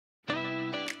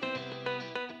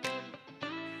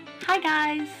Hi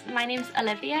guys, my name's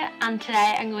Olivia and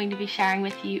today I'm going to be sharing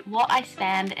with you what I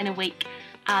spend in a week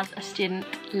as a student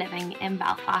living in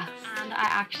Belfast. And I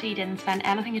actually didn't spend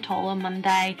anything at all on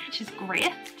Monday, which is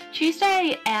great.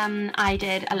 Tuesday I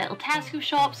did a little Tesco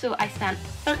shop, so I spent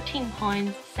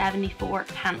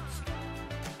 £13.74.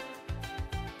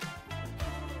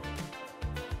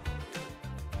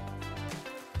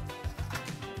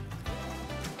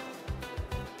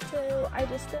 So I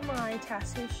just did my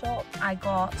Tesco shop. I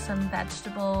got some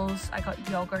vegetables, I got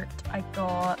yogurt, I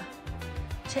got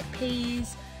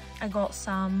chickpeas, I got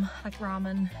some like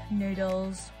ramen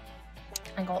noodles,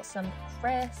 I got some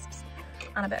crisps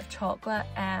and a bit of chocolate.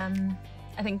 I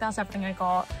think that's everything I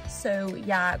got. So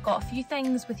yeah, got a few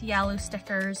things with yellow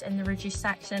stickers in the reduced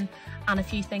section and a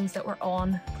few things that were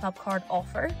on club card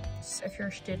offer. So if you're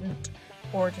a student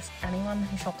or just anyone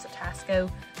who shops at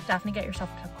Tesco, definitely get yourself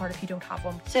a club card if you don't have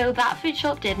one. So that food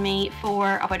shop did me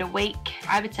for about a week.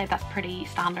 I would say that's pretty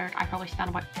standard. I probably spent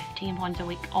about £15 a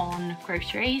week on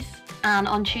groceries. And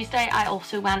on Tuesday I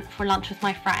also went for lunch with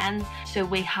my friends. So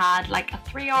we had like a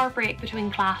 3-hour break between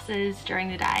classes during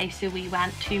the day, so we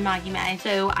went to Maggie May.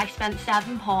 So I spent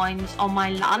 £7 on my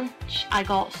lunch. I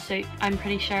got soup, I'm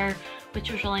pretty sure, which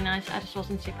was really nice. I just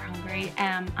wasn't super hungry,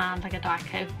 and like a Diet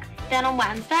Coke. Then on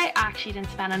Wednesday I actually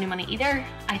didn't spend any money either.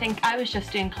 I think I was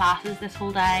just doing classes this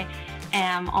whole day,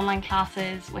 online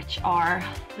classes, which are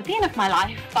the bane of my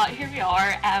life, but here we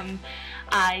are.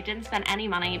 I didn't spend any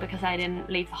money because I didn't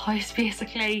leave the house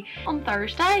basically. On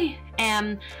Thursday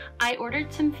I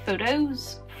ordered some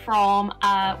photos from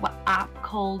an app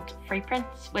called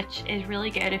Freeprints, which is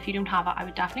really good. If you don't have it, I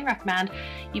would definitely recommend.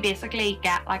 You basically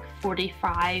get like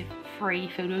 45 free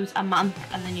photos a month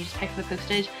and then you just pay for the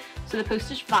postage. So the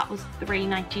postage for that was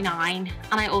 £3.99,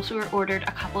 and I also ordered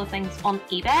a couple of things on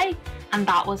eBay and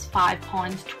that was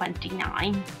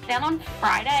 £5.29. Then on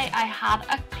Friday I had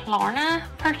a Klarna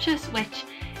purchase, which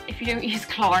if you don't use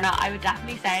Klarna I would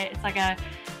definitely say it's like a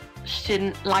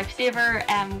student lifesaver.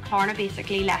 Klarna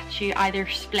basically lets you either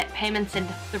split payments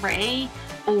into 3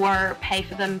 or pay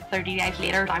for them 30 days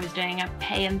later. I was doing a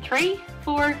pay in 3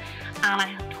 for, and I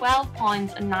had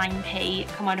 £12.09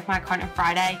 come out of my account on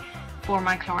Friday for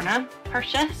my Klarna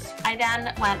purchase. I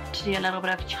then went to do a little bit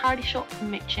of charity shop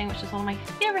mooching, which is one of my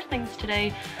favourite things to do,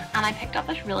 and I picked up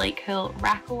this really cool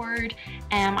record.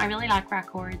 I really like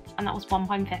records, and that was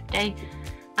 £1.50.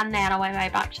 And then on my way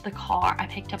back to the car I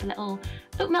picked up a little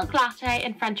oat milk latte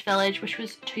in French Village, which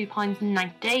was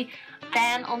 £2.90.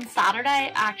 Then on Saturday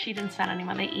I actually didn't spend any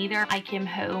money either. I came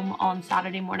home on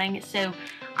Saturday morning, so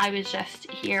I was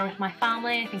just here with my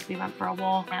family. I think we went for a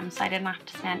walk, so I didn't have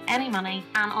to spend any money.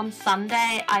 And on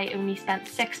Sunday I only spent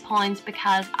 £6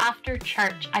 because after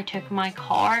church I took my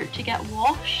car to get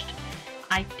washed.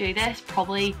 I do this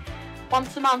probably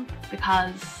once a month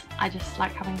because I just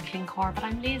like having a clean car, but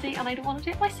I'm lazy and I don't want to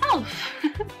do it myself.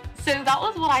 So that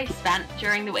was what I spent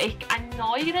during the week. I'm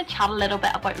now going to chat a little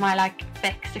bit about my like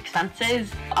fixed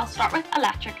expenses. I'll start with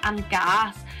electric and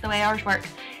gas. The way ours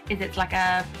works is it's like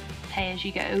a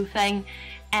pay-as-you-go thing,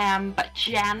 but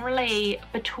generally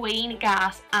between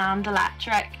gas and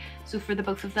electric, so for the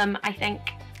both of them, I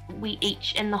think we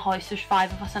each in the house, there's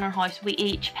 5 of us in our house, we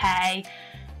each pay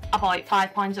about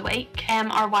 £5 a week.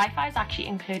 Our Wi-Fi is actually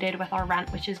included with our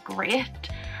rent, which is great.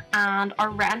 And our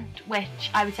rent, which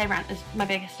I would say rent is my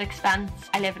biggest expense.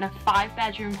 I live in a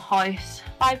 5-bedroom house,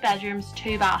 5 bedrooms,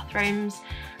 2 bathrooms,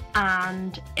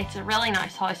 and it's a really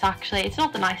nice house actually. It's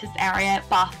not the nicest area,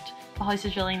 but the house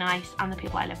is really nice and the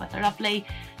people I live with are lovely.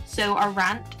 So our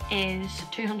rent is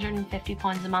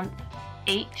 £250 a month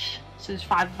each. So there's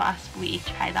 5 of us, we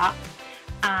each pay that.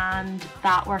 And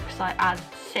that works out as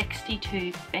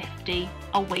 £62.50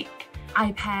 a week.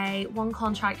 I pay one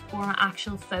contract for my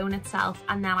actual phone itself,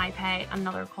 and then I pay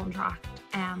another contract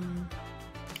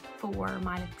for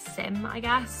my like SIM, I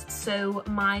guess. So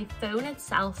my phone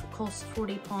itself costs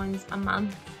 £40 a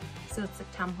month, so it's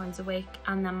like £10 a week,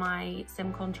 and then my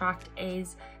SIM contract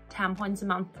is £10 a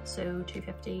month, so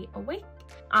 £2.50 a week.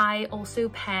 I also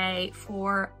pay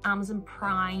for Amazon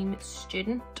Prime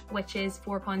Student, which is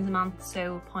 £4 a month,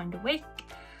 so £1 a week.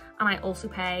 And I also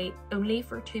pay only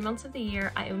for 2 months of the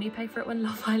year. I only pay for it when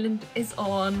Love Island is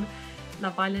on.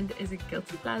 Love Island is a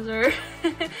guilty pleasure.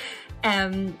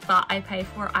 But I pay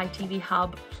for ITV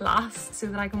Hub Plus so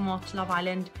that I can watch Love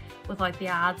Island without the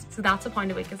ads, so that's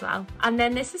 £1 a week as well. And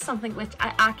then this is something which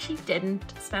I actually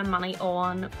didn't spend money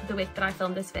on the week that I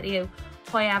filmed this video.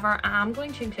 However, I'm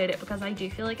going to include it because I do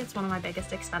feel like it's one of my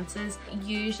biggest expenses.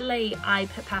 Usually I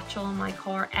put petrol in my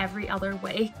car every other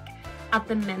week. At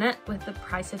the minute, with the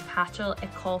price of petrol,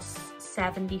 it costs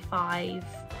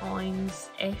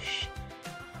 £75-ish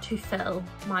to fill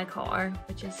my car,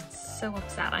 which is so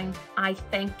upsetting. I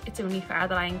think it's only fair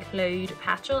that I include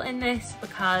petrol in this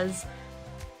because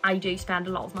I do spend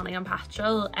a lot of money on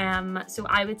petrol. So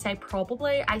I would say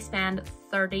probably I spend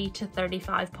 30 to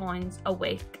 35 pounds a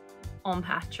week on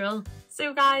petrol.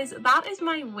 So guys, that is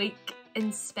my week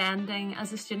in spending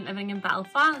as a student living in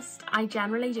Belfast. I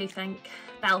generally do think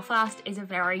Belfast is a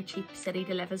very cheap city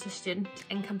to live as a student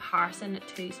in comparison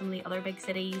to some of the other big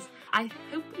cities. I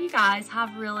hope you guys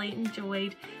have really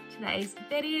enjoyed today's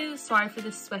video. Sorry for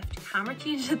the swift camera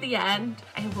change at the end.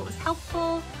 I hope it was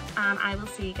helpful, and I will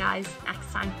see you guys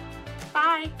next time.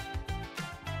 Bye!